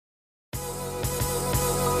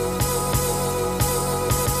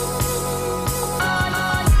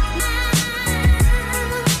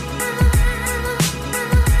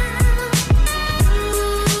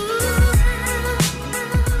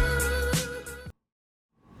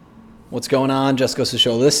What's going on, Just Goes to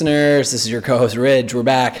Show listeners? This is your co-host, Ridge. We're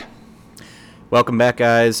back. Welcome back,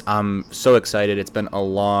 guys. I'm so excited. It's been a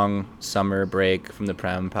long summer break from the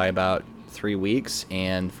Prem, probably about 3 weeks,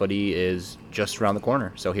 and footy is just around the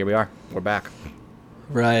corner. So here we are. We're back.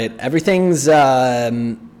 Right. Everything's, I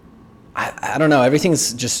don't know,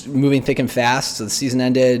 everything's just moving thick and fast. So the season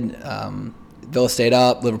ended. Villa stayed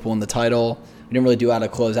up. Liverpool won the title. We didn't really do how to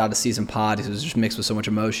close out a season pod because it was just mixed with so much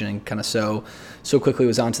emotion and kind of so quickly it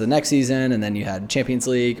was on to the next season. And then you had Champions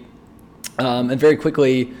League. And very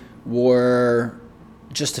quickly we're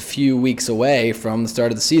just a few weeks away from the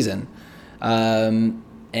start of the season. And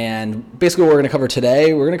basically what we're going to cover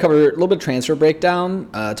today, we're going to cover a little bit of transfer breakdown,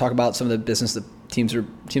 talk about some of the business that teams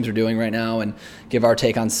are doing right now and give our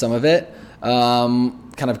take on some of it.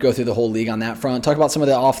 Kind of go through the whole league on that front. Talk about some of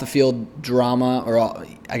the off-the-field drama, or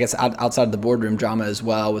I guess outside of the boardroom drama as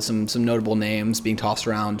well, with some notable names being tossed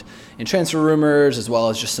around in transfer rumors, as well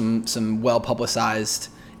as just some well-publicized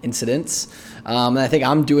incidents. And I think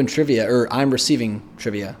I'm doing trivia, or I'm receiving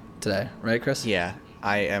trivia today, right, Chris? Yeah,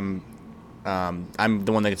 I am. I'm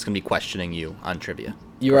the one that's going to be questioning you on trivia.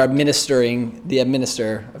 You are the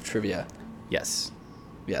administrator of trivia. Yes.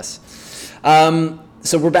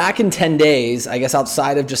 So we're back in 10 days, I guess,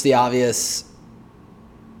 outside of just the obvious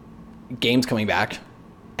games coming back.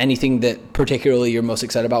 Anything that particularly you're most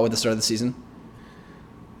excited about with the start of the season?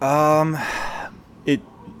 We're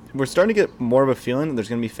starting to get more of a feeling that there's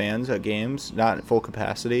going to be fans at games, not at full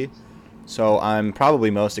capacity. So I'm probably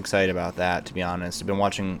most excited about that, to be honest. I've been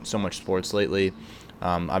watching so much sports lately.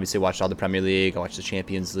 Obviously, I watched all the Premier League. I watched the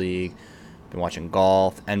Champions League. Been watching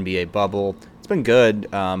golf, NBA bubble. It's been good,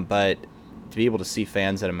 but to be able to see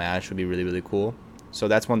fans at a match would be really, really cool. So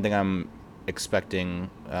that's one thing I'm expecting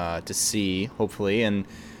to see, hopefully. And,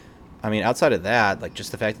 I mean, outside of that, like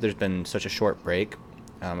just the fact that there's been such a short break,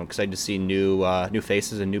 I'm excited to see new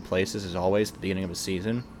faces and new places, as always, at the beginning of a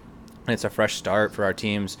season. And it's a fresh start for our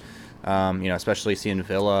teams, especially seeing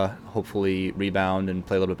Villa hopefully rebound and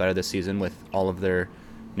play a little bit better this season with all of their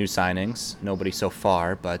new signings. Nobody so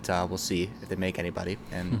far, but we'll see if they make anybody.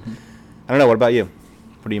 And I don't know, what about you?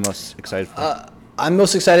 What are you most excited for? I'm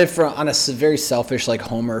most excited on a very selfish, like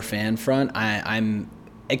Homer fan front. I'm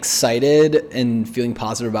excited and feeling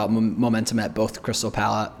positive about momentum at both Crystal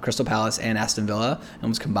Palace and Aston Villa. I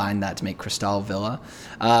almost combined that to make Crystal Villa.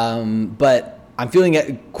 But I'm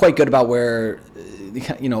feeling quite good about where,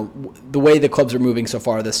 the way the clubs are moving so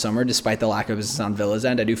far this summer, despite the lack of business on Villa's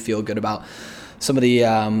end. I do feel good about some of the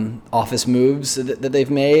office moves that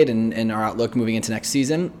they've made and our outlook moving into next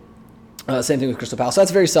season. Same thing with Crystal Palace. So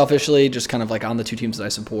that's very selfishly just kind of like on the two teams that I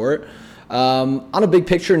support. On a big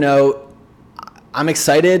picture note, I'm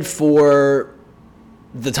excited for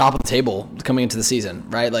the top of the table coming into the season,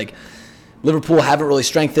 right? Like Liverpool haven't really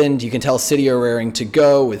strengthened. You can tell City are raring to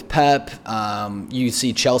go with Pep. You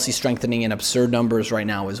see Chelsea strengthening in absurd numbers right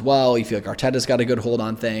now as well. You feel like Arteta's got a good hold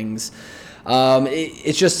on things.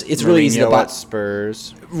 It's really easy to Mourinho at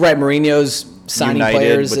Spurs. Right, Mourinho's signing United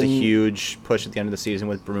players with a huge push at the end of the season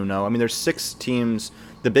with Bruno. I mean, there's 6 teams,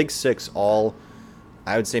 the big 6, all,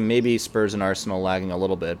 I would say maybe Spurs and Arsenal lagging a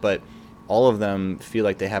little bit, but all of them feel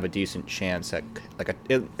like they have a decent chance at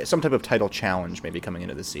some type of title challenge maybe coming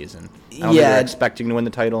into the season. I don't think they're expecting to win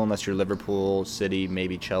the title unless you're Liverpool, City,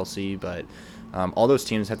 maybe Chelsea, but all those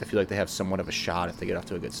teams have to feel like they have somewhat of a shot if they get off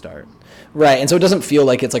to a good start. Right, and so it doesn't feel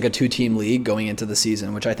like it's like a 2-team league going into the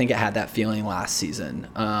season, which I think it had that feeling last season.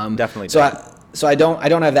 Definitely. So I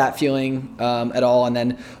don't have that feeling at all. And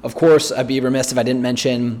then, of course, I'd be remiss if I didn't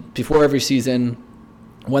mention before every season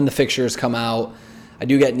when the fixtures come out, I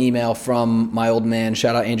do get an email from my old man,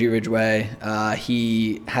 shout out Andrew Ridgway.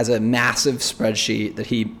 He has a massive spreadsheet that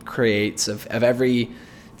he creates of every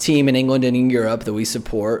team in England and in Europe that we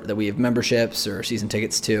support, that we have memberships or season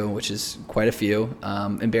tickets to, which is quite a few,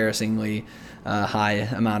 embarrassingly high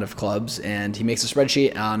amount of clubs. And he makes a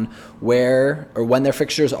spreadsheet on where or when their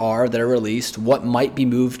fixtures are that are released, what might be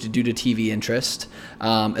moved due to TV interest,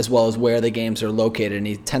 as well as where the games are located. And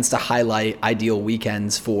he tends to highlight ideal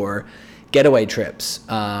weekends for getaway trips.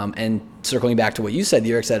 And circling back to what you said,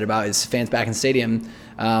 you're excited about is fans back in stadium.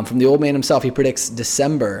 From the old man himself, he predicts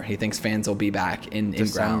December. He thinks fans will be back in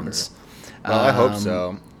grounds. Well, I hope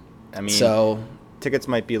so. I mean, tickets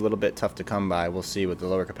might be a little bit tough to come by. We'll see with the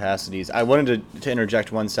lower capacities. I wanted to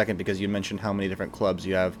interject 1 second because you mentioned how many different clubs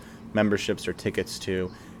you have memberships or tickets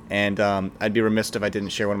to. And I'd be remiss if I didn't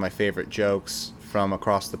share one of my favorite jokes from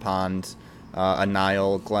across the pond, a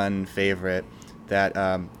Niall Glenn favorite, that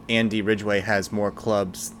Andy Ridgway has more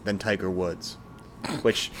clubs than Tiger Woods,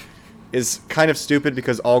 which is kind of stupid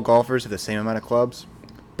because all golfers have the same amount of clubs.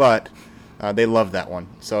 But They love that one.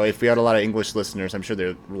 So if we had a lot of English listeners, I'm sure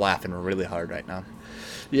they're laughing really hard right now.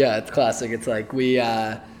 Yeah, it's classic. It's like we,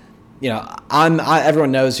 everyone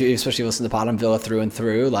knows, especially if you listen to the pod, I'm Villa through and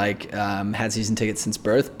through. Like, had season tickets since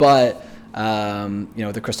birth, but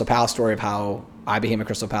the Crystal Palace story of how I became a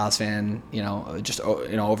Crystal Palace fan,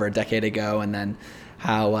 over a decade ago, and then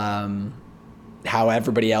how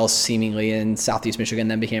everybody else seemingly in Southeast Michigan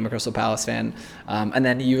then became a Crystal Palace fan, and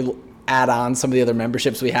then you add on some of the other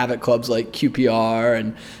memberships we have at clubs like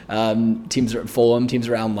QPR and teams at Fulham, teams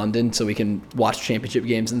around London, so we can watch championship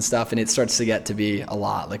games and stuff, and it starts to get to be a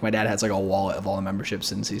lot. Like my dad has like a wallet of all the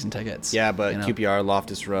memberships and season tickets. Yeah, but QPR,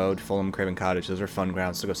 Loftus Road, Fulham, Craven Cottage, those are fun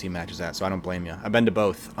grounds to go see matches at, so I don't blame you. I've been to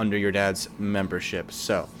both under your dad's membership,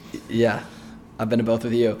 so. Yeah. I've been to both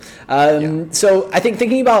with you. So I think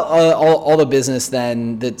thinking about all the business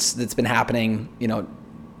then that's been happening,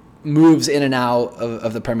 moves in and out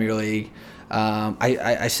of the Premier League.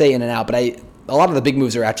 I say in and out, but a lot of the big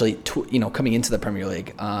moves are actually coming into the Premier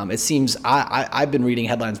League. It seems I've been reading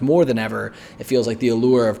headlines more than ever. It feels like the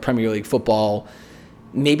allure of Premier League football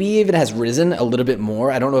maybe even has risen a little bit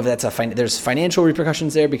more. I don't know if that's there's financial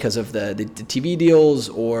repercussions there because of the TV deals,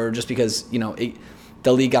 or just because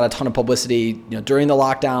the league got a ton of publicity, during the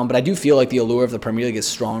lockdown, but I do feel like the allure of the Premier League is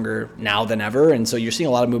stronger now than ever, and so you're seeing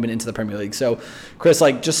a lot of movement into the Premier League. So, Chris,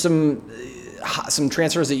 like just some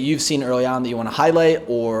transfers that you've seen early on that you want to highlight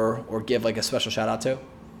or give like a special shout out to.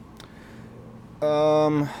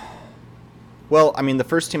 Well, I mean, the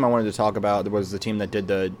first team I wanted to talk about was the team that did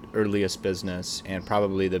the earliest business and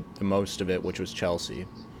probably the most of it, which was Chelsea.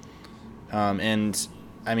 And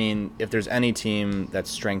I mean, if there's any team that's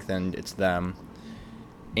strengthened, it's them.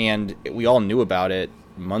 And we all knew about it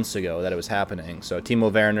months ago that it was happening. So Timo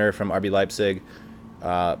Werner from RB Leipzig,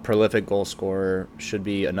 prolific goal scorer, should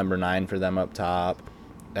be a number 9 for them up top.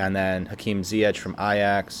 And then Hakim Ziyech from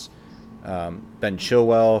Ajax, Ben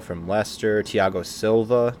Chilwell from Leicester, Thiago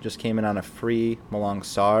Silva just came in on a free, Malang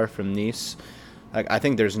Sarr from Nice. I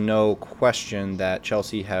think there's no question that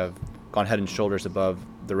Chelsea have gone head and shoulders above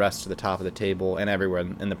the rest of the top of the table and everywhere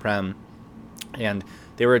in the Prem. And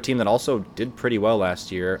they were a team that also did pretty well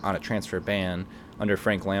last year on a transfer ban under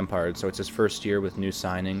Frank Lampard. So it's his first year with new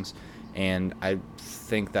signings. And I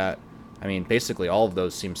think that, basically all of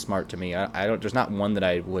those seem smart to me. There's not one that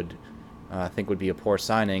I would think would be a poor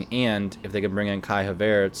signing. And if they could bring in Kai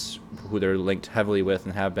Havertz, who they're linked heavily with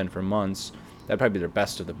and have been for months, that'd probably be their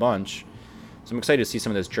best of the bunch. So I'm excited to see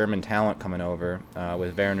some of this German talent coming over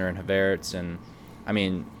with Werner and Havertz. And,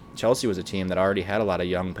 Chelsea was a team that already had a lot of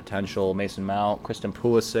young potential. Mason Mount, Christian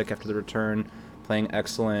Pulisic after the return, playing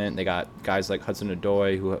excellent. They got guys like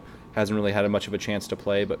Hudson-Odoi, who hasn't really had much of a chance to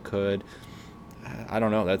play but could. I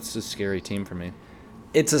don't know. That's a scary team for me.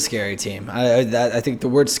 It's a scary team. I think the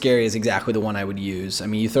word scary is exactly the one I would use.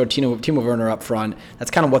 You throw Timo Werner up front.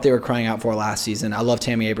 That's kind of what they were crying out for last season. I love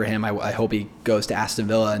Tammy Abraham. I hope he goes to Aston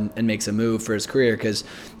Villa and makes a move for his career because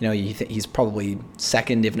he's probably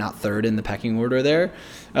second, if not third, in the pecking order there.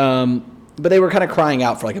 But they were kind of crying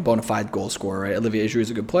out for like a bona fide goal scorer, right? Olivier Giroud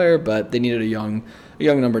is a good player, but they needed a young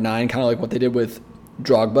number 9, kind of like what they did with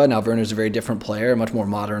Drogba. Now Werner's a very different player, a much more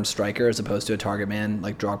modern striker as opposed to a target man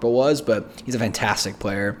like Drogba was, but he's a fantastic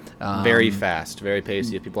player. Very fast, very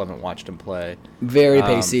pacey. If people haven't watched him play, very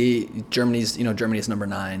pacey. Germany's number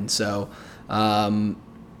 9. So,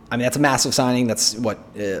 that's a massive signing. That's what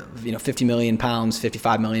 50 million pounds,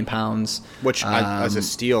 55 million pounds, which as a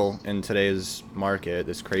steal in today's market,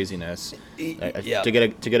 this craziness. Yeah. To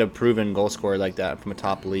get a proven goal scorer like that from a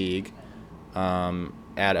top league,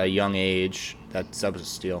 at a young age. That was a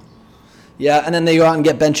steal. Yeah, and then they go out and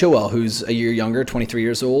get Ben Chilwell, who's a year younger, 23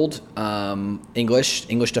 years old, English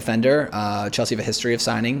defender. Chelsea have a history of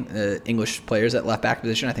signing English players at left back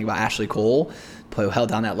position. I think about Ashley Cole, who held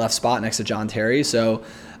down that left spot next to John Terry. So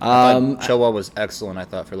Chilwell was excellent, I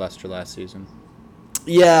thought, for Leicester last season.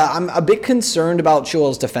 Yeah, I'm a bit concerned about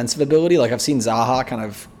Chilwell's defensive ability. Like I've seen Zaha kind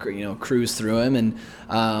of cruise through him, and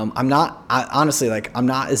I'm not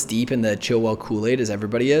as deep in the Chilwell Kool-Aid as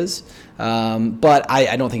everybody is. But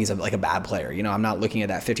I don't think he's a bad player. I'm not looking at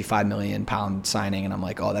that 55 million pound signing and I'm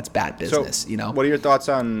like, oh, that's bad business. So, what are your thoughts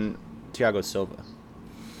on Thiago Silva?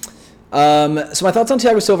 So my thoughts on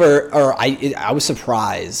Thiago Silva are I was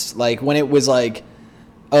surprised. Like when it was like,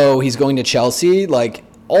 oh, he's going to Chelsea, like.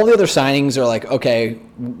 All the other signings are like, okay,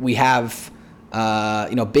 we have,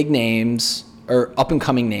 big names or up and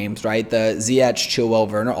coming names, right? The Ziyech, Chilwell,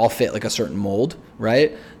 Werner all fit like a certain mold,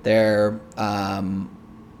 right? They're,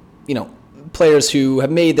 players who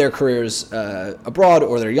have made their careers abroad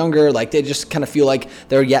or they're younger, like they just kind of feel like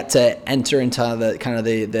they're yet to enter into the kind of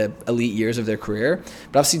the elite years of their career.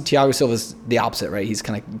 But obviously Thiago Silva's the opposite, right? He's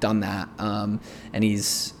kind of done that, and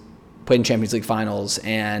he's played in Champions League finals.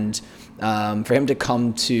 And for him to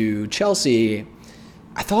come to Chelsea,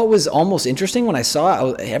 I thought it was almost interesting when I saw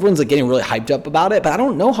it. Everyone's like getting really hyped up about it, but I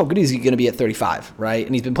don't know how good he's going to be at 35, right?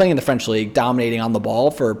 And he's been playing in the French league, dominating on the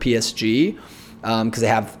ball for PSG because they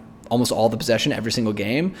have almost all the possession every single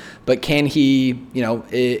game. But can he,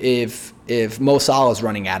 if Mo Salah is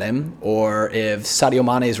running at him or if Sadio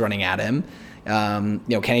Mane is running at him, can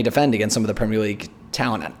he defend against some of the Premier League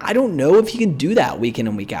talent? And I don't know if he can do that week in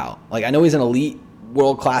and week out. Like, I know he's an elite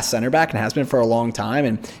world-class center back and has been for a long time.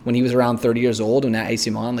 And when he was around 30 years old and at AC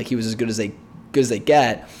Milan, like he was as good as they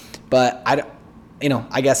get. But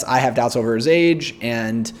I guess I have doubts over his age,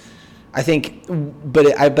 and I think,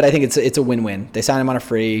 but I think it's a win-win. They sign him on a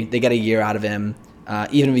free. They get a year out of him.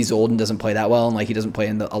 Even if he's old and doesn't play that well, and like he doesn't play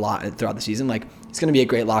a lot throughout the season, like he's going to be a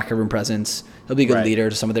great locker room presence. He'll be a good leader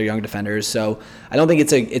to some of their young defenders. So I don't think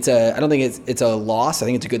it's a loss. I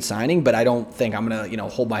think it's a good signing, but I don't think I'm going to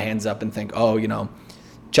hold my hands up and think,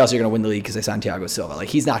 Chelsea are going to win the league because they signed Thiago Silva. Like,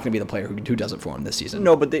 he's not going to be the player who does it for him this season.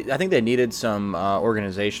 No, but I think they needed some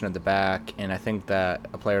organization at the back, and I think that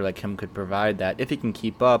a player like him could provide that if he can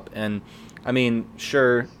keep up. And I mean,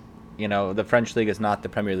 sure, the French league is not the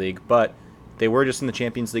Premier League, but they were just in the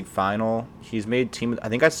Champions League final. He's made I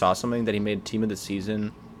think I saw something that he made team of the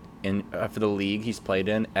season for the league he's played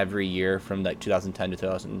in every year from like 2010 to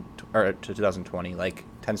 2020, like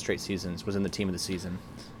 10 straight seasons was in the team of the season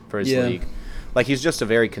for his league. Like, he's just a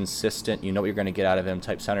very consistent, what you're going to get out of him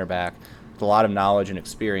type center back with a lot of knowledge and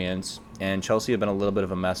experience. And Chelsea have been a little bit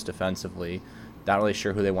of a mess defensively. Not really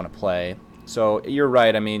sure who they want to play. So you're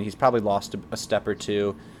right. I mean, he's probably lost a step or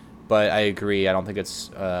two, but I agree. I don't think it's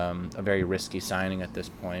a very risky signing at this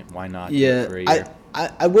point. Why not? Yeah, for a year?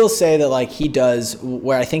 I will say that like he does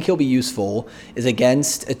where I think he'll be useful is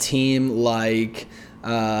against a team like.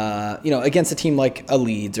 Against a team like a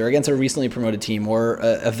Leeds or against a recently promoted team or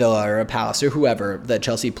a Villa or a Palace or whoever that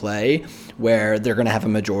Chelsea play, where they're going to have a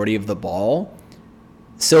majority of the ball.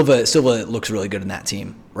 Silva looks really good in that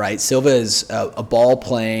team, right? Silva is a ball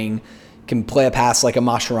playing, can play a pass like a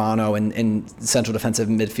Mascherano in central defensive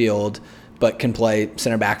midfield, but can play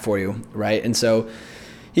center back for you, right? And so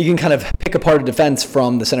he can kind of pick apart a defense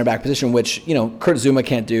from the center back position, which Kurt Zouma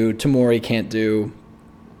can't do, Tomori can't do.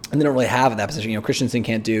 And they don't really have that position. Christensen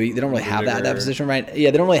can't do. They don't really have that position, right?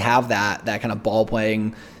 Yeah, they don't really have that kind of ball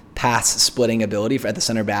playing, pass splitting ability at the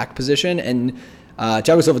center back position. And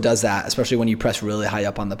Thiago Silva does that, especially when you press really high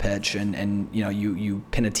up on the pitch and you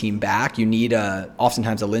pin a team back. You need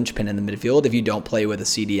oftentimes a linchpin in the midfield if you don't play with a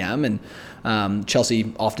CDM, and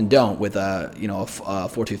Chelsea often don't with a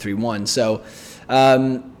 4-2-3-1. So.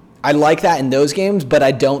 I like that in those games, but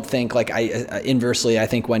I don't think inversely. I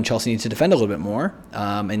think when Chelsea needs to defend a little bit more,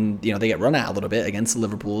 and they get run at a little bit against the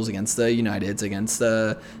Liverpools, against the Uniteds, against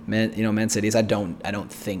the Man Cities. I don't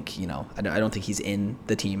think I don't think he's in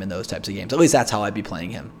the team in those types of games. At least that's how I'd be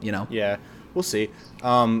playing him. Yeah, we'll see.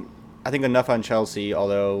 I think enough on Chelsea,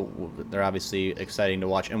 although they're obviously exciting to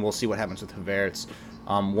watch, and we'll see what happens with Havertz.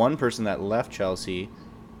 One person that left Chelsea,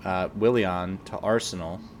 Willian, to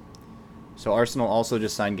Arsenal. So Arsenal also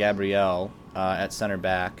just signed Gabriel at center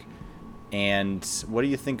back. And what do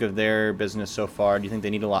you think of their business so far? Do you think they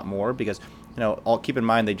need a lot more? Because, keep in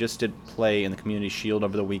mind they just did play in the Community Shield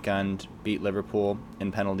over the weekend, beat Liverpool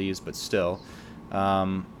in penalties, but still.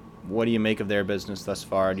 What do you make of their business thus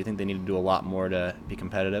far? Do you think they need to do a lot more to be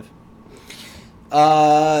competitive?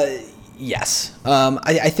 Yes.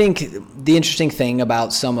 I think the interesting thing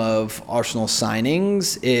about some of Arsenal's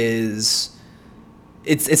signings is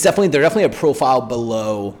they're definitely a profile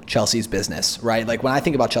below Chelsea's business, right? Like when I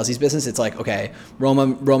think about Chelsea's business, it's like, okay,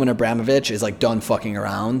 Roman Abramovich is like done fucking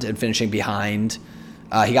around and finishing behind.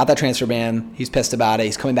 He got that transfer ban. He's pissed about it.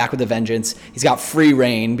 He's coming back with a vengeance. He's got free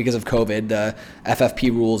reign because of COVID. The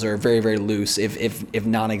FFP rules are very, very loose, if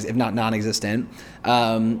not non-existent.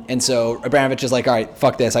 And so Abramovich is like, all right,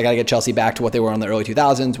 fuck this. I got to get Chelsea back to what they were in the early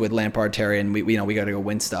 2000s with Lampard, Terry, and we got to go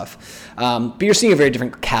win stuff. But you're seeing a very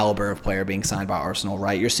different caliber of player being signed by Arsenal,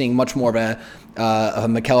 right? You're seeing much more of a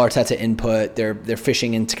Mikel Arteta input. They're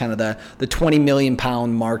fishing into kind of the £20 million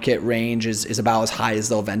market range is about as high as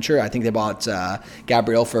they'll venture. I think they bought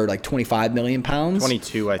Gabriel for like 25 million pounds.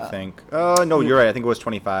 22, I think. No, you're right. I think it was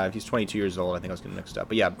 25. He's 22 years old. I think I was getting mixed up.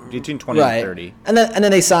 But yeah, between 20 and 30. And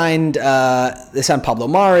then they signed Pablo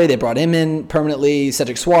Mari. They brought him in permanently.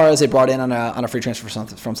 Cedric Suarez they brought in on a free transfer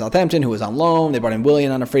from Southampton, who was on loan. They brought in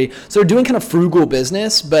Willian on a free. So they're doing kind of frugal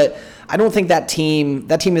business, but I don't think that team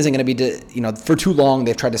isn't going to be, for too long.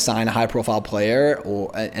 They've tried to sign a high profile player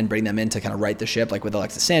and bring them in to kind of right the ship, like with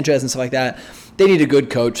Alexis Sanchez and stuff like that. They need a good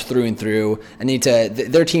coach through and through, and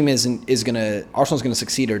their team Arsenal's going to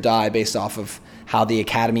succeed or die based off of how the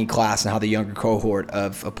academy class and how the younger cohort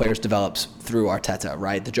of players develops through Arteta,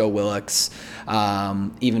 right? The Joe Willocks,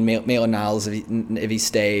 even Maitland-Niles if he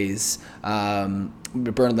stays,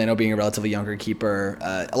 Bernd Leno being a relatively younger keeper.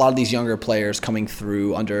 A lot of these younger players coming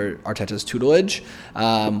through under Arteta's tutelage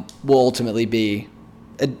will ultimately be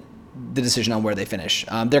the decision on where they finish.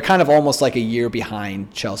 They're kind of almost like a year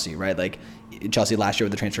behind Chelsea, right? Like Chelsea last year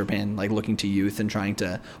with the transfer ban, like looking to youth and trying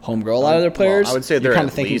to home grow a lot of their players. Well, I would say they're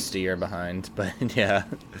at least a year behind, but yeah.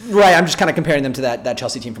 Right, I'm just kind of comparing them to that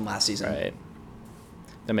Chelsea team from last season. Right.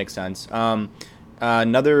 That makes sense.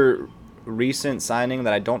 Another recent signing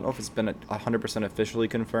that I don't know if it's been 100% officially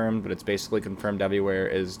confirmed, but it's basically confirmed everywhere,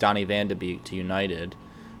 is Donny van de Beek to United.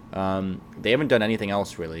 They haven't done anything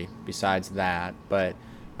else really besides that, but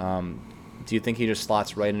do you think he just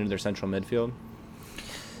slots right into their central midfield?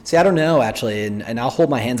 See, I don't know, actually, and I'll hold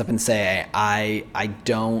my hands up and say I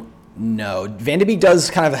don't know. Van de Beek does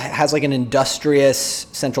kind of has like an industrious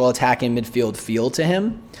central attacking midfield feel to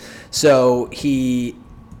him. So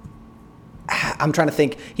I'm trying to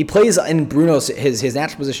think. He plays in Bruno's his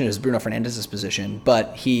natural position is Bruno Fernandes's position,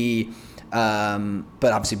 but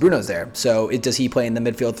obviously Bruno's there. So does he play in the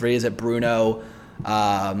midfield three? Is it Bruno,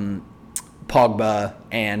 Pogba,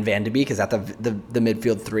 and Van de Beek? Is that the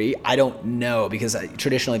midfield three? I don't know, because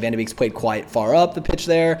traditionally Van de Beek's played quite far up the pitch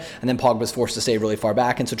there, and then Pogba's forced to stay really far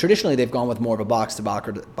back. And so traditionally they've gone with more of a box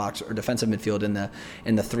or defensive midfield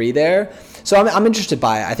in the three there. So I'm interested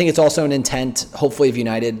by it. I think it's also an intent, hopefully, of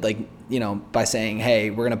United, by saying, hey,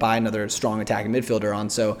 we're going to buy another strong attacking midfielder on.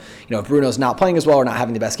 So, if Bruno's not playing as well or not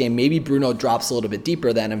having the best game, maybe Bruno drops a little bit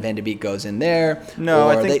deeper then and Van de Beek goes in there. No,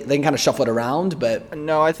 I think they can kind of shuffle it around. But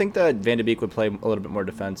no, I think that Van de Beek would play a little bit more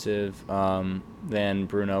defensive than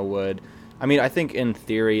Bruno would. I mean, I think in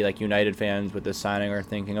theory, like United fans with this signing are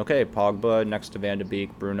thinking, okay, Pogba next to Van de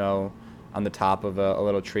Beek, Bruno on the top of a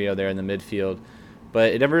little trio there in the midfield.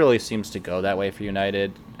 But it never really seems to go that way for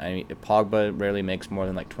United. I mean, Pogba rarely makes more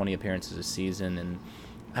than like 20 appearances a season, and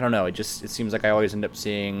I don't know. It seems like I always end up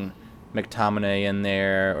seeing McTominay in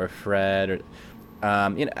there or Fred, or I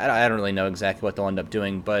don't really know exactly what they'll end up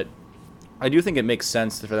doing, but I do think it makes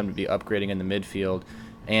sense for them to be upgrading in the midfield.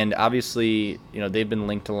 And obviously, they've been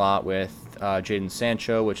linked a lot with Jadon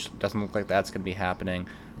Sancho, which doesn't look like that's going to be happening.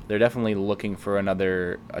 They're definitely looking for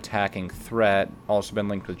another attacking threat. Also been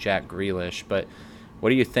linked with Jack Grealish, but what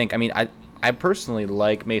do you think? I mean, I personally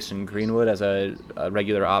like Mason Greenwood as a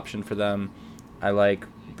regular option for them. I like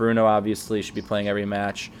Bruno, obviously, should be playing every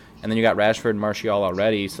match. And then you got Rashford and Martial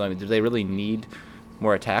already. So, I mean, do they really need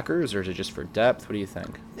more attackers, or is it just for depth? What do you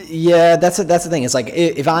think? Yeah, that's the thing. It's like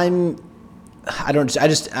if I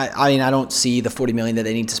don't see the 40 million that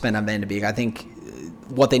they need to spend on Van de Beek. I think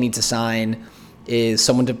what they need to sign is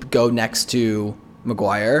someone to go next to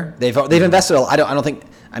Maguire. They've invested. I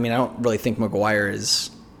don't really think Maguire is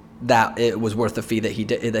that it was worth the fee that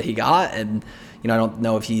he got, and I don't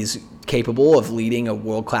know if he's capable of leading a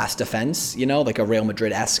world-class defense, like a Real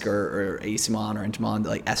Madrid-esque or AC Milan or Inter Milan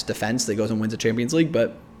like S defense that goes and wins a Champions League,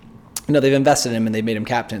 but they've invested in him and they've made him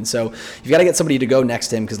captain. So you've got to get somebody to go next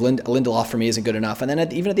to him, because Lindelof for me isn't good enough. And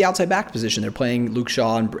then even at the outside back position, they're playing Luke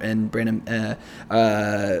Shaw and Brandon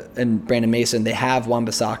Mason. They have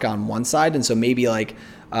Wan-Bissaka on one side, and so maybe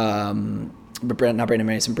Brandon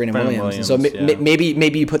Williams. And so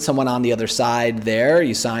maybe you put someone on the other side there.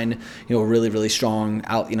 You sign a really, really strong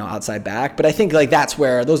outside back. But I think that's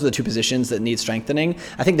where those are the two positions that need strengthening.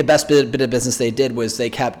 I think the best bit of business they did was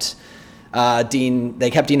they kept Dean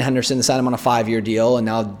Henderson. They signed him on a 5-year deal, and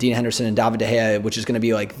now Dean Henderson and David De Gea, which is going to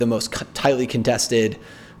be the most tightly contested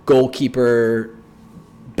goalkeeper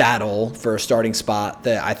battle for a starting spot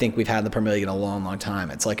that I think we've had in the Premier League in a long, long time.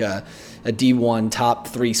 It's like a D1 top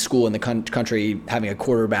 3 school in the country having a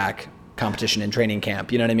quarterback competition in training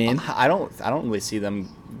camp. You know what I mean? I don't really see them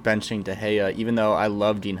benching De Gea, even though I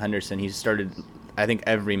love Dean Henderson. He started, I think,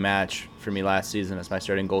 every match for me last season as my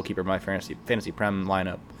starting goalkeeper in my fantasy prem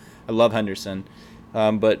lineup. I love Henderson,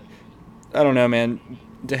 but I don't know, man.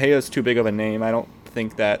 De Gea's too big of a name. I don't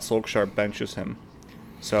think that Solskjaer benches him.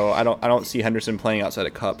 So I don't see Henderson playing outside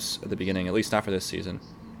of cups at the beginning, at least not for this season.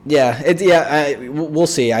 We'll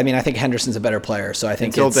see. I mean, I think Henderson's a better player, so I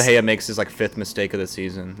think until De Gea makes his like 5th mistake of the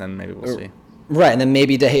season, then maybe we'll see. Right, and then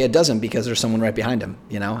maybe De Gea doesn't because there's someone right behind him,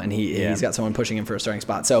 and he's got someone pushing him for a starting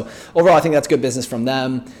spot. So overall, I think that's good business from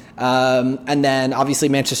them. And then obviously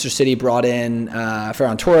Manchester City brought in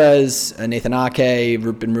Ferran Torres, Nathan Ake,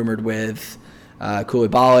 been rumored with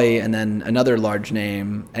Koulibaly, and then another large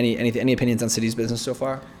name. Any opinions on City's business so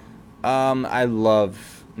far? I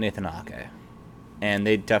love Nathan Ake, and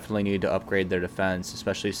they definitely need to upgrade their defense,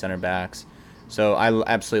 especially center backs. So I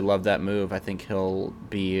absolutely love that move. I think he'll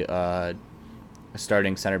be a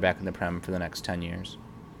starting center back in the Prem for the next 10 years.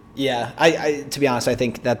 Yeah, I to be honest, I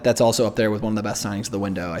think that's also up there with one of the best signings of the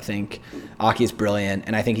window. I think Aki's brilliant,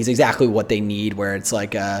 and I think he's exactly what they need, where it's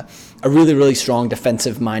like a really, really strong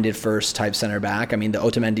defensive-minded first type center back. I mean, the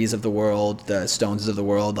Otamendi's of the world, the Stones of the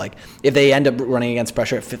world, like if they end up running against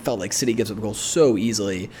pressure, it felt like City gives up goals so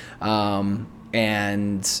easily.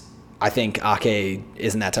 And I think Ake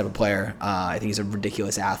isn't that type of player. I think he's a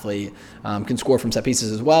ridiculous athlete. Can score from set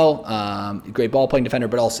pieces as well. Great ball playing defender,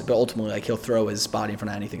 but ultimately like he'll throw his body in front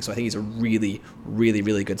of anything. So I think he's a really, really,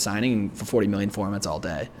 really good signing. For $40 million for him, that's all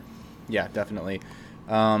day. Yeah, definitely.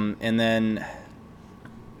 And then,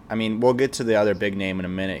 I mean, we'll get to the other big name in a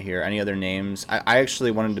minute here. Any other names? I actually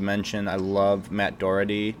wanted to mention I love Matt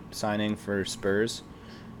Doherty signing for Spurs.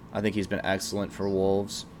 I think he's been excellent for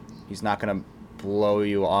Wolves. He's not going to blow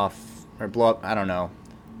you off or blow up, I don't know,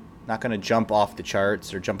 not going to jump off the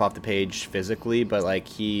charts or jump off the page physically, but like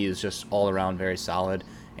he is just all around very solid,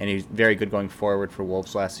 and he's very good going forward for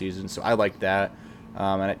Wolves last season, so I like that.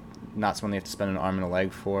 And not someone they have to spend an arm and a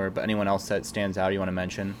leg for, but anyone else that stands out you want to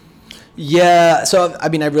mention? Yeah, so I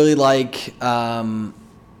mean, I really like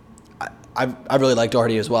I really like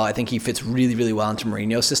Doherty as well. I think he fits really, really well into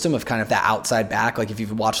Mourinho's system of kind of that outside back. Like if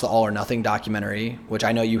you've watched the All or Nothing documentary, which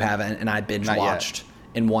I know you haven't, and I binge watched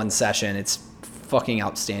in one session, it's fucking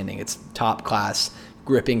outstanding. It's top class,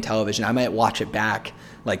 gripping television. I might watch it back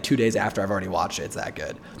like 2 days after I've already watched it. It's that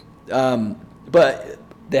good. But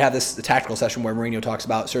they have this tactical session where Mourinho talks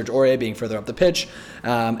about Serge Aurier being further up the pitch,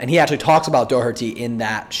 and he actually talks about Doherty in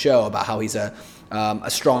that show about how he's a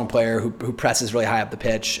strong player who presses really high up the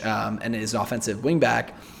pitch and is an offensive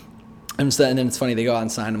wingback. And then it's funny, they go out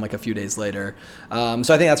and sign him like a few days later. So I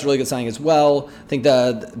think that's a really good signing as well. I think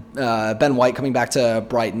the Ben White coming back to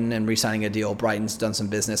Brighton and re-signing a deal. Brighton's done some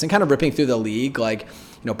business and kind of ripping through the league. Like,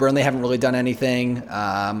 Burnley haven't really done anything.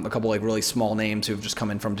 A couple like really small names who've just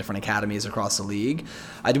come in from different academies across the league.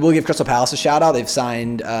 I will give Crystal Palace a shout out. They've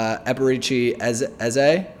signed Eberechi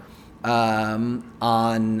Eze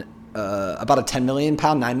on about a £10 million,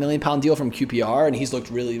 £9 million deal from QPR, and he's looked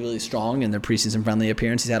really, really strong in their preseason friendly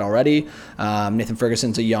appearance he's had already. Nathan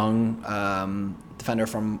Ferguson's a young defender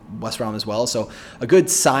from West Brom as well, so a good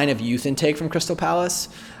sign of youth intake from Crystal Palace.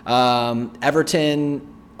 Everton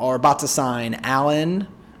are about to sign Allen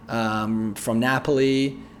from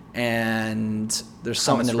Napoli, and there's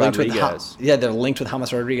something they're linked with. They're linked with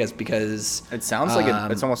James Rodriguez because it sounds like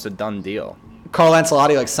it's almost a done deal. Carl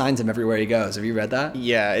Ancelotti signs him everywhere he goes. Have you read that?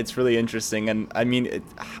 Yeah, it's really interesting, and I mean,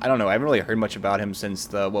 I don't know. I haven't really heard much about him since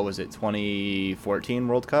the 2014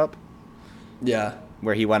 World Cup. Yeah,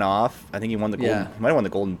 where he went off. I think he won the golden. He might have won the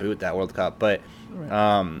Golden Boot that World Cup, but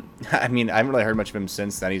I mean, I haven't really heard much of him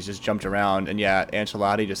since then. He's just jumped around, and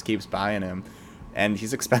Ancelotti just keeps buying him, and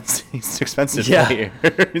he's expensive. He's an expensive player.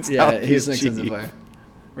 He's an expensive player.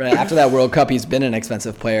 Right after that World Cup, he's been an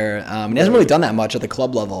expensive player. He hasn't really done that much at the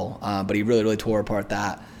club level, but he really, really tore apart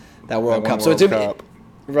that World Cup. So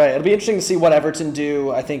it'll be interesting to see what Everton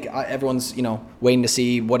do. I think everyone's waiting to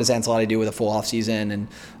see what does Ancelotti do with a full off season and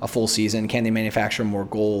a full season. Can they manufacture more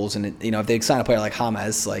goals? And if they sign a player like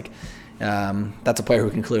James, that's a player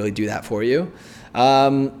who can clearly do that for you.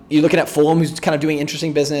 You're looking at Fulham, who's kind of doing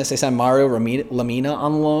interesting business. They signed Mario Lamina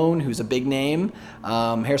on loan, who's a big name.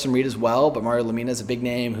 Harrison Reed as well, but Mario Lamina is a big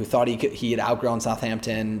name who thought he had outgrown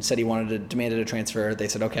Southampton, said he demanded a transfer. They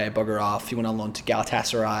said, okay, bugger off. He went on loan to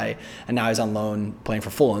Galatasaray, and now he's on loan playing for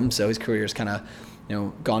Fulham, so his career's kind of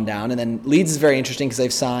gone down. And then Leeds is very interesting because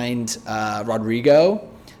they've signed Rodrigo,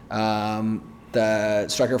 the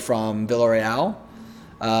striker from Villarreal.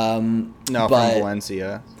 From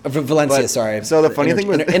Valencia. From Valencia, sorry. So the funny thing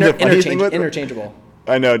with interchangeable.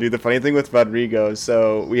 I know, dude. The funny thing with Rodrigo.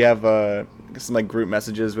 So we have some group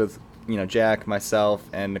messages with Jack, myself,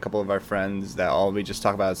 and a couple of our friends that all we just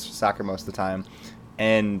talk about is soccer most of the time.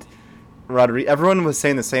 And everyone was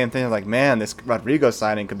saying the same thing. Like, man, this Rodrigo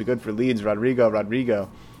signing could be good for Leeds.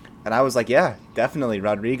 Rodrigo. And I was like, yeah, definitely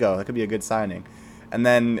Rodrigo. That could be a good signing. And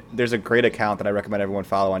then there's a great account that I recommend everyone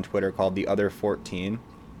follow on Twitter called The Other 14,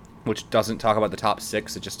 which doesn't talk about the top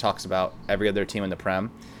 6. It just talks about every other team in the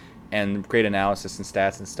Prem, and great analysis and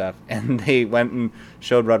stats and stuff. And they went and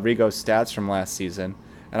showed Rodrigo's stats from last season,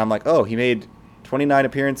 and I'm like, oh, he made 29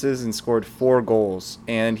 appearances and scored 4 goals,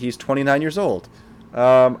 and he's 29 years old.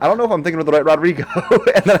 I don't know if I'm thinking of the right Rodrigo.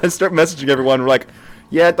 And then I start messaging everyone. We're like,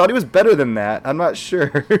 yeah, I thought he was better than that. I'm not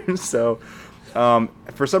sure. So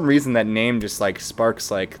for some reason, that name just like sparks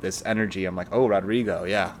like this energy. I'm like, oh, Rodrigo,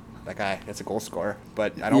 yeah, that guy, that's a goal scorer.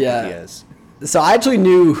 But I don't think he is. So I actually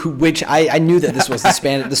knew I knew that this was the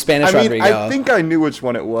Spanish Rodrigo. I think I knew which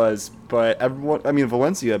one it was, but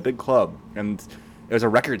Valencia, a big club, and it was a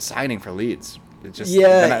record signing for Leeds. It just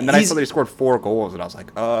then I saw that he scored 4 goals, and I was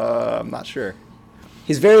like, I'm not sure.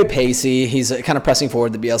 He's very pacey. He's kind of pressing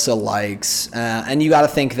forward that Bielsa likes, and you got to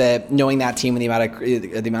think that knowing that team and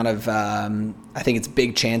the amount of I think it's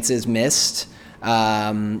big chances missed.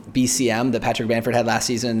 BCM that Patrick Bamford had last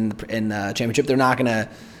season in the championship, they're not going to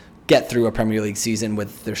get through a Premier League season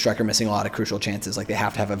with their striker missing a lot of crucial chances. Like, they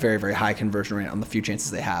have to have a very, very high conversion rate on the few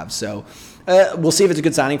chances they have. So we'll see if it's a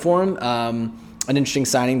good signing for him. An interesting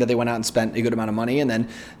signing that they went out and spent a good amount of money, and then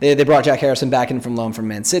they brought Jack Harrison back in from loan from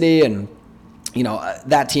Man City, and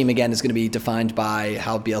that team, again, is going to be defined by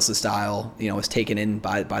how Bielsa's style, is taken in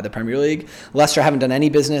by the Premier League. Leicester haven't done any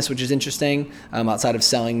business, which is interesting, outside of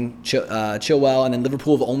selling Chilwell. And then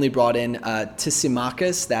Liverpool have only brought in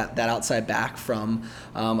Tissimakis, that outside back from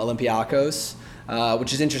Olympiacos,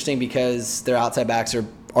 which is interesting because their outside backs are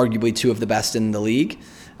arguably 2 of the best in the league,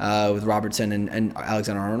 with Robertson and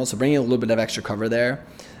Alexander-Arnold. So bringing a little bit of extra cover there.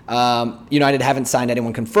 United haven't signed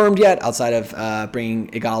anyone confirmed yet outside of bringing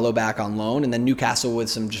Igalo back on loan, and then Newcastle with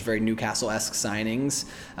some just very Newcastle-esque signings.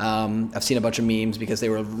 I've seen a bunch of memes because they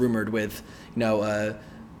were rumored with a $1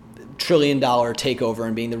 trillion takeover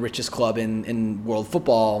and being the richest club in world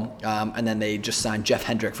football, and then they just signed Jeff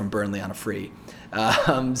Hendrick from Burnley on a free.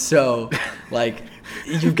 So like,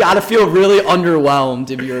 you've got to feel really underwhelmed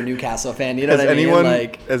if you're a Newcastle fan. You know what I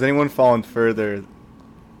mean? Has anyone fallen further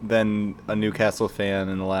than a Newcastle fan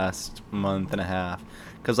in the last month and a half?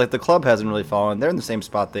 Because the club hasn't really fallen. They're in the same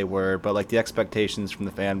spot they were, but the expectations from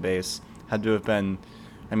the fan base had to have been.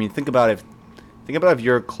 I mean, think about if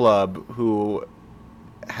your club, who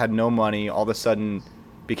had no money, all of a sudden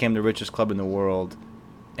became the richest club in the world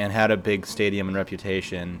and had a big stadium and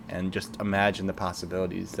reputation, and just imagine the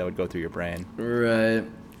possibilities that would go through your brain. Right.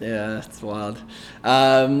 Yeah, it's wild.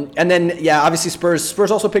 And then, obviously Spurs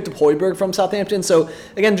also picked up Højbjerg from Southampton. So,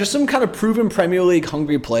 again, just some kind of proven Premier League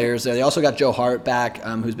hungry players there. They also got Joe Hart back,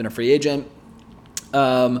 who's been a free agent.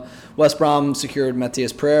 West Brom secured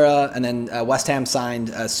Matias Pereira, and then West Ham signed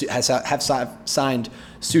signed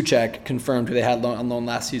Souček, confirmed, who they had on loan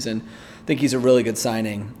last season. I think he's a really good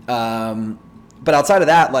signing. But outside of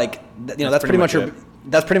that, that's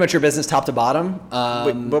pretty much your business top to bottom.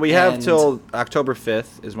 But we have till October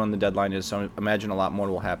 5th is when the deadline is, so I imagine a lot more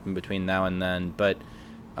will happen between now and then. But,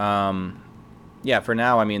 for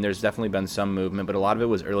now, I mean, there's definitely been some movement, but a lot of it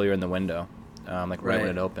was earlier in the window, right when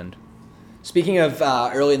it opened. Speaking of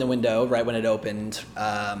early in the window, right when it opened,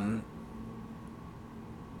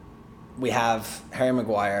 we have Harry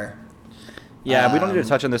Maguire. Yeah, we don't need to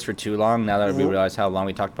touch on this for too long now that we realize how long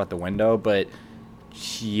we talked about the window, but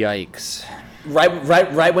yikes.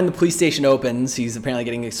 Right when the police station opens, he's apparently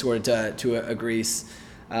getting escorted to a Greece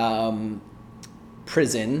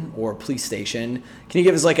prison or police station. Can you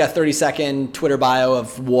give us a 30-second Twitter bio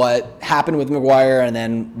of what happened with Maguire and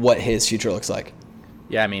then what his future looks like?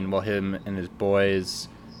 Yeah, I mean, him and his boys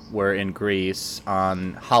were in Greece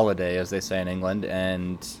on holiday, as they say in England,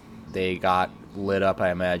 and they got lit up,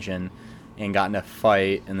 I imagine, and got in a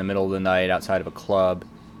fight in the middle of the night outside of a club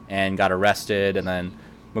and got arrested. And then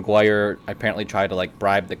Maguire apparently tried to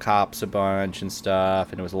bribe the cops a bunch and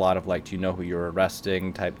stuff, and it was a lot of do you know who you're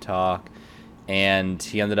arresting type talk. And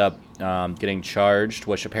he ended up getting charged,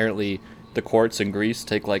 which apparently the courts in Greece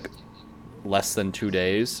take less than 2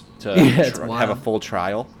 days to have a full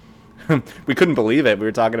trial. We couldn't believe it. We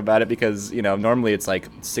were talking about it because normally it's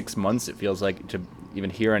 6 months, it feels like, to even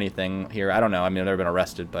hear anything here. I don't know. I mean, I've never been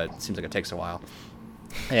arrested, but it seems like it takes a while.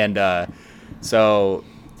 And so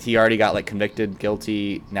he already got convicted,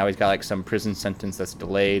 guilty. Now he's got some prison sentence that's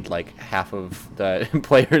delayed, half of the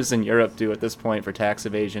players in Europe do at this point, for tax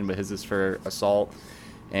evasion, but his is for assault.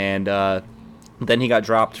 And then he got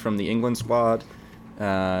dropped from the England squad.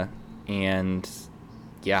 And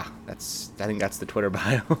yeah, I think that's the Twitter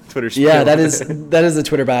bio. Twitter spiel. Yeah, that is the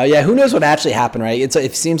Twitter bio. Yeah, who knows what actually happened, right?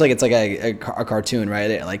 It seems like it's a cartoon,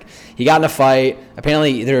 right? He got in a fight.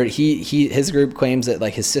 Apparently, his group claims that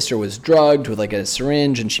his sister was drugged with a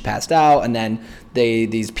syringe and she passed out, and then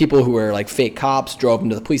these people who were like fake cops drove him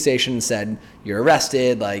to the police station and said, "You're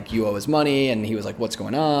arrested, like you owe us money," and he was like, "What's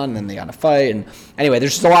going on?" And then they got in a fight, and anyway,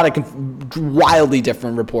 there's just a lot of wildly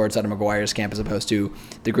different reports out of Maguire's camp as opposed to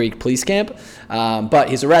the Greek police camp. But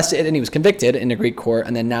he's arrested and he was convicted in a Greek court,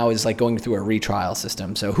 and then now is like going through a retrial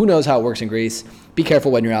system. So who knows how it works in Greece? Be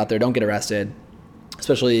careful when you're out there. Don't get arrested,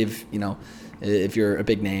 especially if if you're a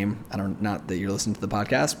big name. Not that you're listening to the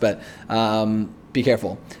podcast, but be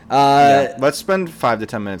careful. Let's spend 5 to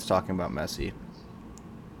 10 minutes talking about Messi.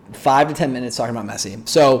 5 to 10 minutes talking about Messi.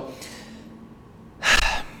 So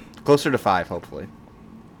closer to 5, hopefully.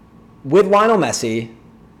 With Lionel Messi,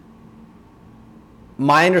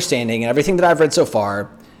 my understanding and everything that I've read so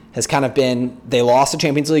far has kind of been they lost the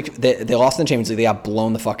Champions League. They lost in the Champions League. They got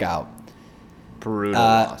blown the fuck out. Brutal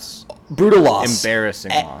loss. Brutal loss.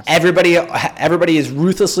 Embarrassing loss. Everybody is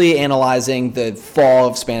ruthlessly analyzing the fall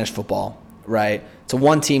of Spanish football, right? It's a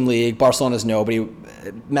one-team league. Barcelona's nobody.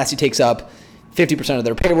 Messi takes up 50% of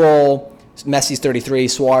their payroll. Messi's 33,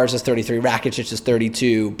 Suarez is 33, Rakitic is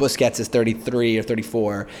 32, Busquets is 33 or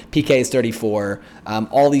 34, Piqué is 34.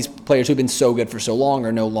 All these players who've been so good for so long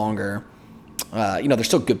are no longer, they're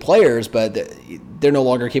still good players, but they're no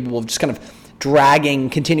longer capable of just kind of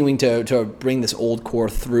continuing to bring this old core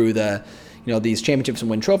through these championships and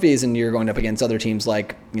win trophies. And you're going up against other teams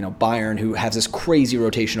like, Bayern, who has this crazy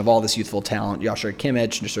rotation of all this youthful talent, Joshua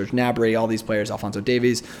Kimmich, Serge Gnabry, all these players, Alphonso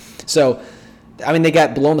Davies. So, they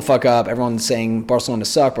got blown the fuck up. Everyone's saying Barcelona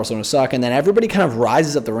suck. And then everybody kind of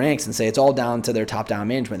rises up the ranks and say it's all down to their top-down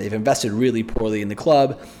management. They've invested really poorly in the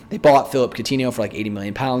club. They bought Philip Coutinho for like £80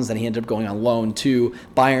 million. Then he ended up going on loan to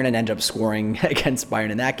Bayern and ended up scoring against Bayern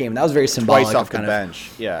in that game. And that was very symbolic. Twice off the bench,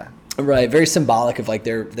 yeah. Right, very symbolic of like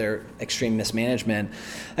their extreme mismanagement.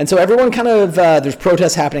 And so everyone kind of, there's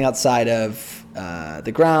protests happening outside of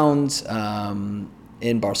the grounds.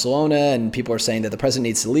 In Barcelona, and people are saying that the president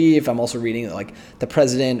needs to leave. I'm also reading that like the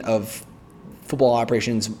president of football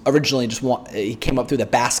operations originally he came up through the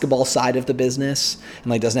basketball side of the business and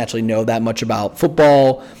like doesn't actually know that much about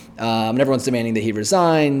football. And everyone's demanding that he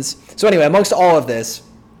resigns. So anyway, amongst all of this,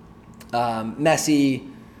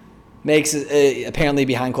 Messi makes apparently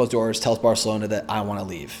behind closed doors tells Barcelona that I want to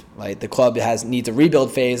leave. Right, the club needs a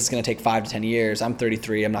rebuild phase. It's going to take 5 to 10 years. I'm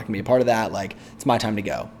 33. I'm not going to be a part of that. Like it's my time to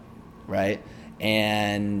go. Right.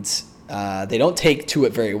 And they don't take to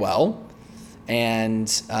it very well and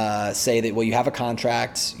say that, well, you have a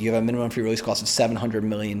contract, you have a minimum free release cost of £700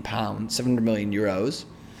 million, 700 million euros,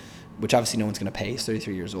 which obviously no one's going to pay. He's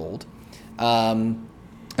 33 years old. And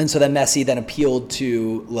so then Messi then appealed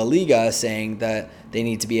to La Liga saying that they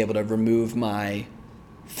need to be able to remove my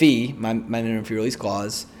fee, my minimum free release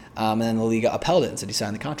clause, and then La Liga upheld it and said you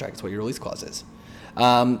signed the contract. That's what your release clause is.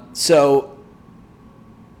 So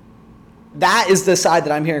that is the side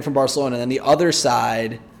that I'm hearing from Barcelona. And then the other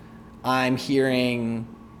side, I'm hearing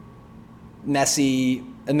Messi,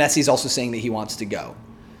 and Messi's also saying that he wants to go.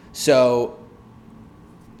 So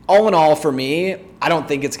all in all, for me, I don't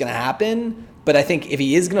think it's going to happen. But I think if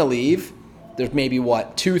he is going to leave, there's maybe,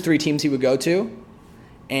 2-3 teams he would go to.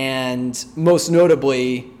 And most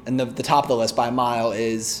notably, and the top of the list by a mile,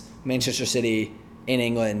 is Manchester City in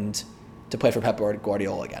England to play for Pep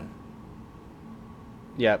Guardiola again.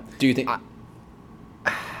 Yeah. Do you think?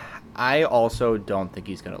 I also don't think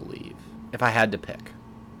he's going to leave. If I had to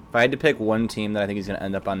pick one team that I think he's going to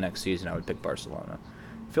end up on next season, I would pick Barcelona.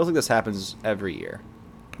 It feels like this happens every year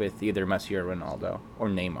with either Messi or Ronaldo or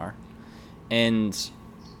Neymar. And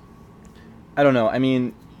I don't know. I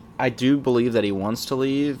mean, I do believe that he wants to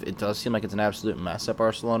leave. It does seem like it's an absolute mess at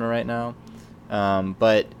Barcelona right now.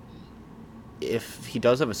 But if he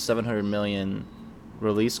does have a $700 million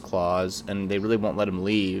release clause and they really won't let him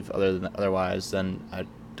leave otherwise, then I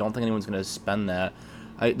don't think anyone's going to spend that.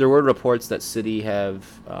 There were reports that City have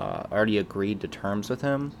already agreed to terms with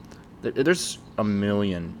him. There's a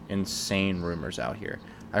million insane rumors out here.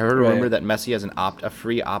 I heard a rumor that Messi has a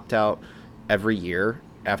free opt-out every year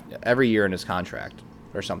in his contract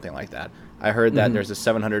or something like that. I heard that there's a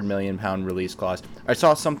 £700 million release clause. I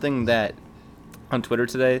saw something that on Twitter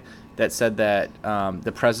today that said that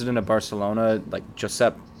the president of Barcelona, like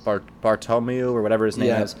Josep Bartomeu or whatever his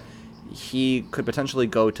name is, he could potentially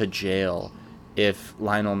go to jail if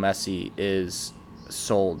Lionel Messi is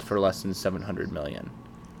sold for less than $700 million.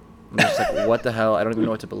 I'm just like, what the hell? I don't even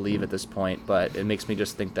know what to believe at this point, but it makes me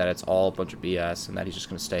just think that it's all a bunch of BS and that he's just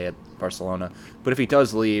going to stay at Barcelona. But if he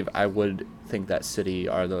does leave, I would think that City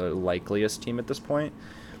are the likeliest team at this point.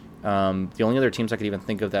 The only other teams I could even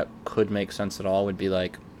think of that could make sense at all would be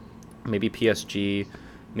like maybe PSG,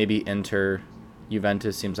 maybe Inter.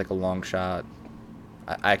 Juventus seems like a long shot.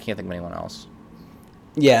 I can't think of anyone else.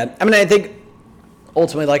 Yeah, I mean, I think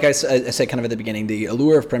ultimately, like I said kind of at the beginning, the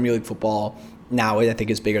allure of Premier League football now I think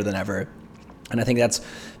is bigger than ever. And I think that's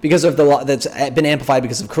because of that's been amplified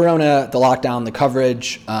because of Corona, the lockdown, the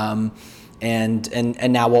coverage,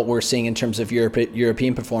 and now what we're seeing in terms of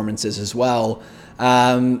European performances as well.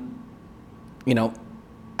 I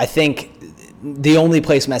think the only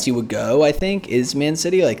place Messi would go, I think, is Man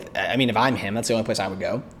City. Like, I mean, if I'm him, that's the only place I would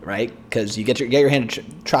go, right? Because you get your hand to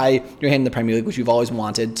try your hand in the Premier League, which you've always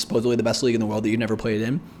wanted, supposedly the best league in the world that you've never played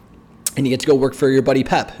in, and you get to go work for your buddy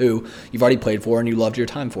Pep, who you've already played for and you loved your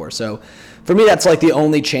time for. So, for me, that's like the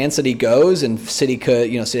only chance that he goes, and City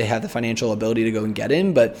could, City have the financial ability to go and get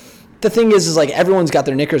him. But the thing is like everyone's got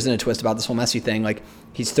their knickers in a twist about this whole Messi thing. Like,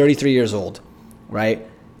 he's 33 years old, right?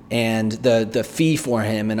 And the fee for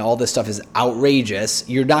him and all this stuff is outrageous.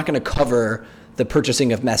 You're not going to cover the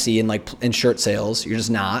purchasing of Messi in shirt sales. You're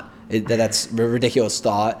just not. That's a ridiculous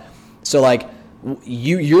thought. So like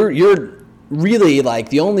you're really like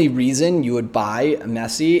the only reason you would buy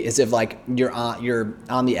Messi is if like you're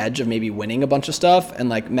on the edge of maybe winning a bunch of stuff and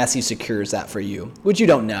like Messi secures that for you, which you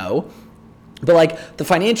don't know. But like the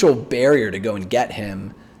financial barrier to go and get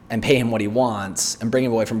him and pay him what he wants and bring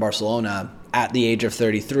him away from Barcelona at the age of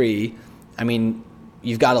 33, I mean,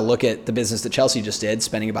 you've got to look at the business that Chelsea just did,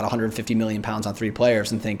 spending about 150 million pounds on 3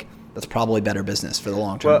 players, and think that's probably better business for the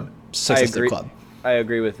long-term success of the club. I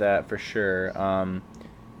agree with that for sure.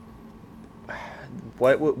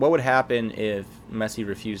 What would happen if Messi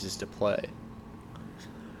refuses to play?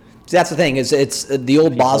 So that's the thing. It's the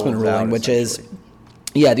old Bosman ruling, which is.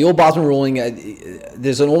 Yeah, the old Bosman ruling,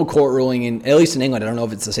 there's an old court ruling, at least in England, I don't know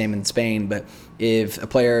if it's the same in Spain, but if a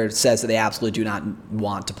player says that they absolutely do not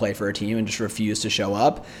want to play for a team and just refuse to show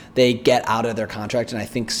up, they get out of their contract in, I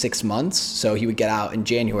think, 6 months. So he would get out in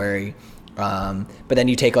January. But then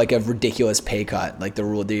you take like a ridiculous pay cut. Like the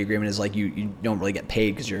agreement is like you don't really get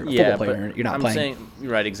paid because you're a football player. You're not playing. Saying,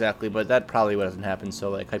 right, exactly. But that probably doesn't happen. So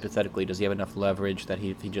like hypothetically, does he have enough leverage that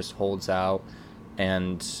he just holds out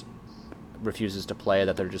and refuses to play,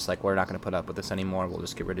 that they're just like, we're not going to put up with this anymore, we'll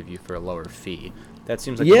just get rid of you for a lower fee? That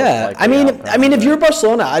seems like I mean if you're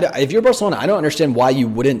Barcelona, I don't understand why you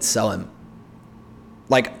wouldn't sell him.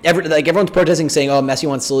 Like everyone's protesting saying, oh, Messi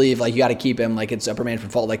wants to leave, like you got to keep him, like it's upper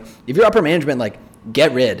management fault. Like if you're upper management, like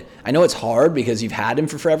get rid. I know it's hard because you've had him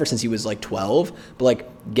for forever since he was like 12, but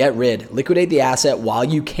like get rid, liquidate the asset while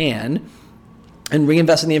you can, and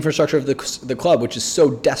reinvest in the infrastructure of the club, which is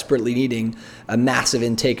so desperately needing a massive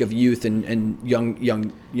intake of youth and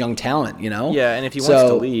young talent, Yeah, and if he wants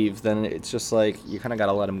to leave, then it's just like you kind of got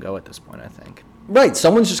to let him go at this point, I think. Right,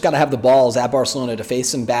 someone's just got to have the balls at Barcelona to face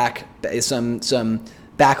some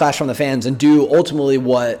backlash from the fans and do ultimately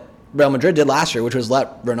what Real Madrid did last year, which was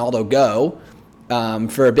let Ronaldo go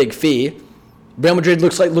for a big fee. Real Madrid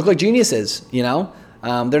look like geniuses, They're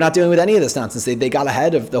not dealing with any of this nonsense. They got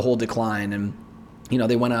ahead of the whole decline and.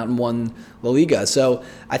 They went out and won La Liga. So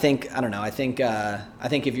I think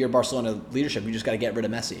if you're Barcelona leadership, you just got to get rid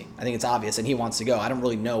of Messi. I think it's obvious, and he wants to go. I don't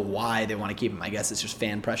really know why they want to keep him. I guess it's just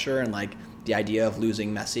fan pressure and like the idea of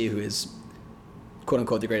losing Messi, who is quote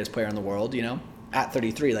unquote the greatest player in the world. At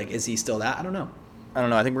 33, like is he still that? I don't know.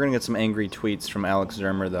 I think we're gonna get some angry tweets from Alex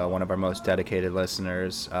Zermer, though, one of our most dedicated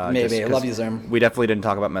listeners. Maybe. I love you, Zermer. We definitely didn't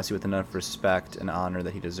talk about Messi with enough respect and honor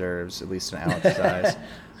that he deserves, at least in Alex's eyes.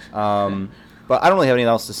 But I don't really have anything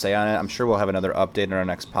else to say on it. I'm sure we'll have another update in our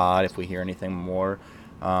next pod if we hear anything more.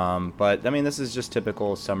 But, I mean, this is just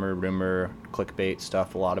typical summer rumor, clickbait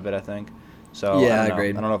stuff, a lot of it, I think. So, yeah,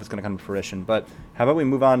 agreed. I don't know if it's going to come to fruition. But how about we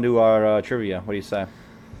move on to our trivia? What do you say?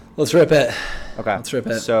 Let's rip it. Okay. Let's rip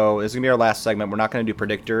it. So this is going to be our last segment. We're not going to do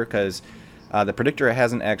Predictor because the Predictor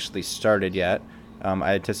hasn't actually started yet.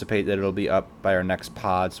 I anticipate that it'll be up by our next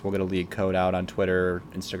pod. So we'll get a league code out on Twitter,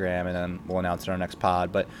 Instagram, and then we'll announce it in our next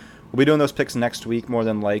pod. But we'll be doing those picks next week, more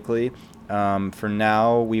than likely. For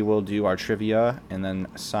now, we will do our trivia and then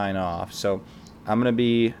sign off. So I'm going to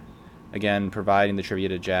be, again, providing the trivia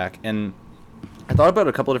to Jack. And I thought about it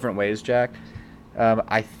a couple of different ways, Jack.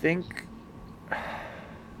 I think,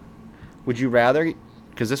 would you rather,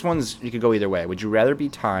 because this one's, you could go either way. Would you rather be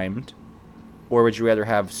timed or would you rather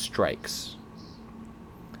have strikes?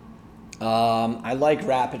 I like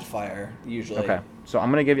rapid fire, usually. Okay. So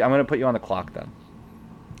I'm going to put you on the clock then.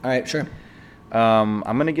 All right, sure. I'm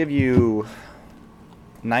going to give you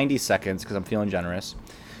 90 seconds because I'm feeling generous.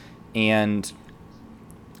 And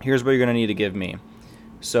here's what you're going to need to give me.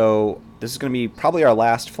 So this is going to be probably our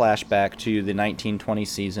last flashback to the 1920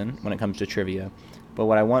 season when it comes to trivia. But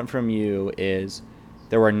what I want from you is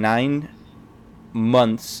there were 9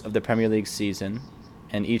 months of the Premier League season,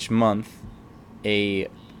 and each month a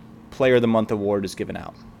Player of the Month award is given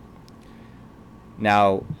out.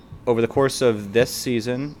 Now, over the course of this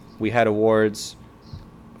season, we had awards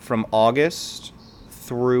from August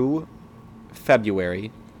through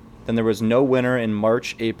February. Then there was no winner in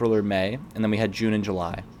March, April, or May. And then we had June and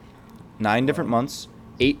July. 9 different months,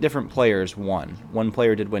 8 different players won. One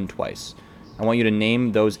player did win twice. I want you to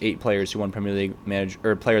name those 8 players who won Premier League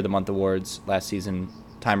Player of the Month awards last season.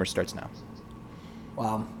 Timer starts now.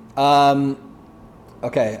 Wow.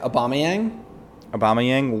 Okay, Aubameyang.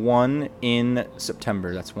 Aubameyang won in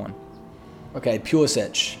September. That's one. Okay,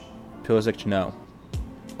 Pulisic. Pulisic, no.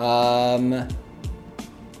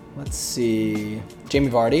 Let's see. Jamie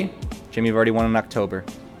Vardy. Jamie Vardy won in October.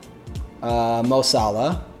 Mo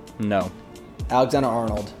Salah. No. Alexander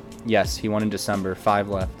Arnold. Yes, he won in December. 5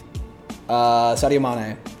 left. Sadio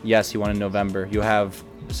Mane. Yes, he won in November. You have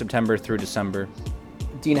September through December.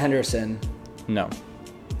 Dean Henderson. No.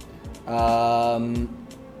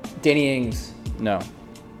 Danny Ings. No.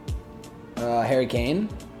 Harry Kane.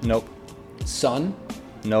 Nope. Son.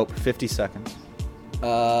 Nope. 50 seconds.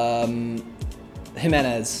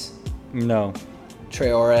 Jimenez. No.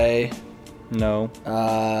 Traore. No.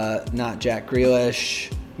 Not Jack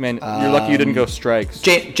Grealish. Man, you're lucky you didn't go strikes.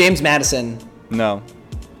 James Madison. No.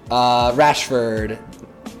 Rashford.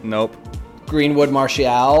 Nope. Greenwood,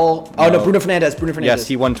 Martial. Oh, no, Bruno Fernandes. Yes,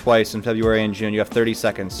 he won twice in February and June. You have 30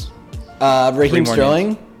 seconds. Raheem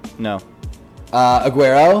Sterling. No.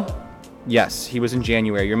 Aguero. Yes, he was in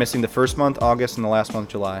January. You're missing the first month, August, and the last month,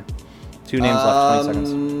 July. 2 names left, 20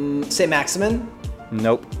 seconds. St. Maximin.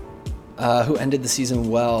 Nope. Who ended the season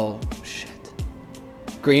well? Shit.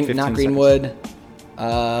 Not 15 Greenwood.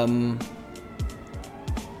 Oh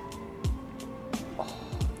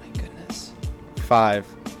my goodness. 5,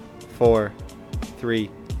 4, 3,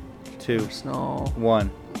 2, Arsenal.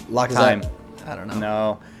 1. Lacazette. Time. I don't know.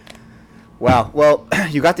 No. Wow. Well,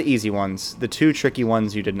 you got the easy ones. The 2 tricky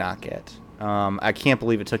ones you did not get. I can't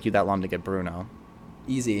believe it took you that long to get Bruno.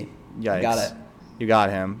 Easy. Yikes. Got it. You got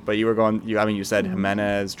him, but you were going. You said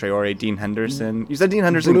Jimenez, Traore, Dean Henderson. You said Dean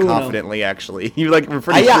Henderson Bruno. Confidently. Actually, you were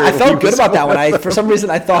pretty sure. I felt he good was about that one. one. For some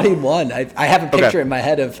reason, I thought he won. I have a picture Okay. in my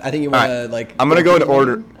head of. I think you want to like. I'm gonna go in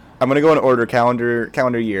order.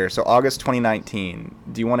 Calendar year. So August 2019.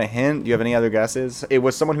 Do you want a hint? Do you have any other guesses? It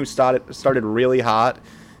was someone who started really hot,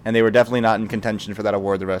 and they were definitely not in contention for that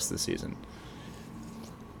award the rest of the season.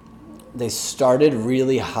 They started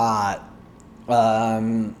really hot.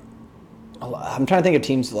 I'm trying to think of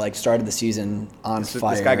teams that like started the season on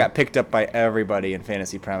fire. This guy got picked up by everybody in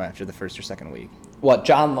Fantasy Prem after the first or second week. What?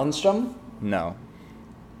 John Lundstrom? No.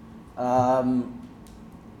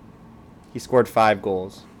 He scored 5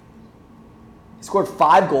 goals. He scored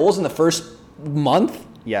 5 goals in the first month.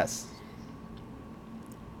 Yes.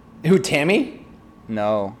 Who? Tammy?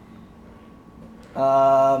 No.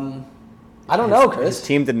 I don't know, Chris. His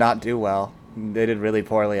team did not do well. They did really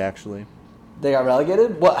poorly, actually. They got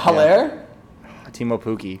relegated. What? Haller? Timo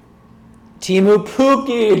Pukki. Timu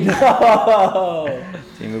Pukki. No.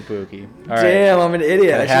 Timo Pukki. All right. Damn, I'm an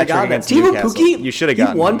idiot. I should have gotten that. against Timu Newcastle. Pukki. You should have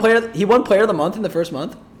gotten him. He won Player of the Month in the first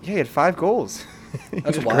month. Yeah, he had 5 goals.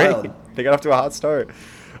 That's Great. wild. They got off to a hot start.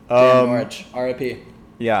 Damn, Norwich. R.I.P.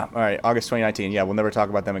 Yeah, all right. August 2019. Yeah, we'll never talk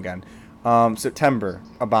about them again. September,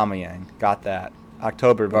 Aubameyang. Got that.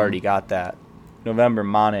 October, Vardy. Got that. November,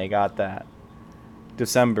 Mane. Got that.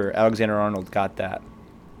 December, Alexander Arnold. Got that.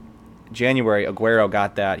 January, Aguero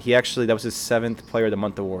got that. That was his 7th Player of the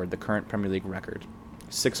Month award, the current Premier League record.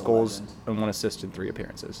 6 goals and 1 assist in 3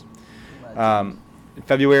 appearances.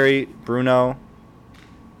 February, Bruno.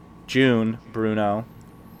 June, Bruno.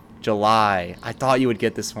 July, I thought you would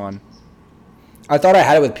get this one. I thought I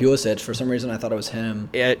had it with Pulisic. For some reason, I thought it was him.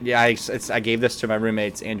 I gave this to my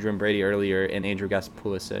roommates, Andrew and Brady, earlier, and Andrew guessed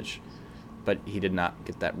Pulisic. But he did not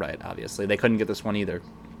get that right, obviously. They couldn't get this one either.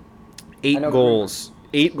 8 goals.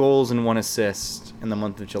 8 goals and 1 assist in the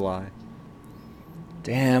month of July.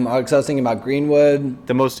 Damn, because I was thinking about Greenwood.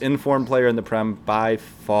 The most informed player in the Prem by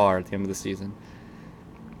far at the end of the season.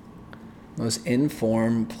 Most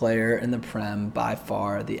informed player in the Prem by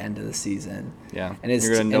far at the end of the season. Yeah, and his,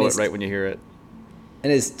 you're going to know it right when you hear it.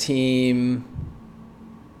 And his team...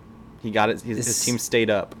 He got it. His team stayed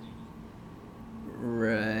up.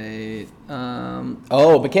 Right.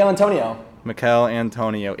 Mikel Antonio. Mikel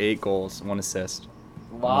Antonio, 8 goals, 1 assist.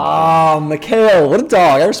 Wow, Mikel, what a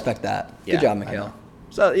dog. I respect that. Yeah, good job, Mikel.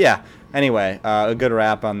 So, yeah. Anyway, a good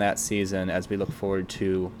wrap on that season as we look forward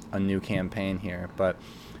to a new campaign here. But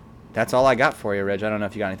that's all I got for you, Reg. I don't know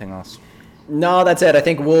if you got anything else. No, that's it. I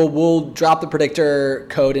think we'll drop the predictor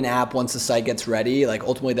code and app once the site gets ready. Like,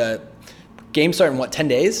 ultimately, the game's starting in, 10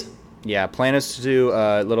 days? Yeah, plan is to do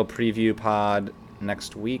a little preview pod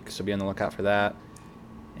next week, so be on the lookout for that.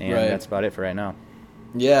 And That's about it for right now.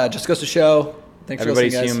 Yeah, just goes to show. Thanks for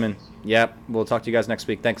Everybody's listening, guys. human. Yep. We'll talk to you guys next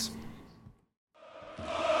week. Thanks.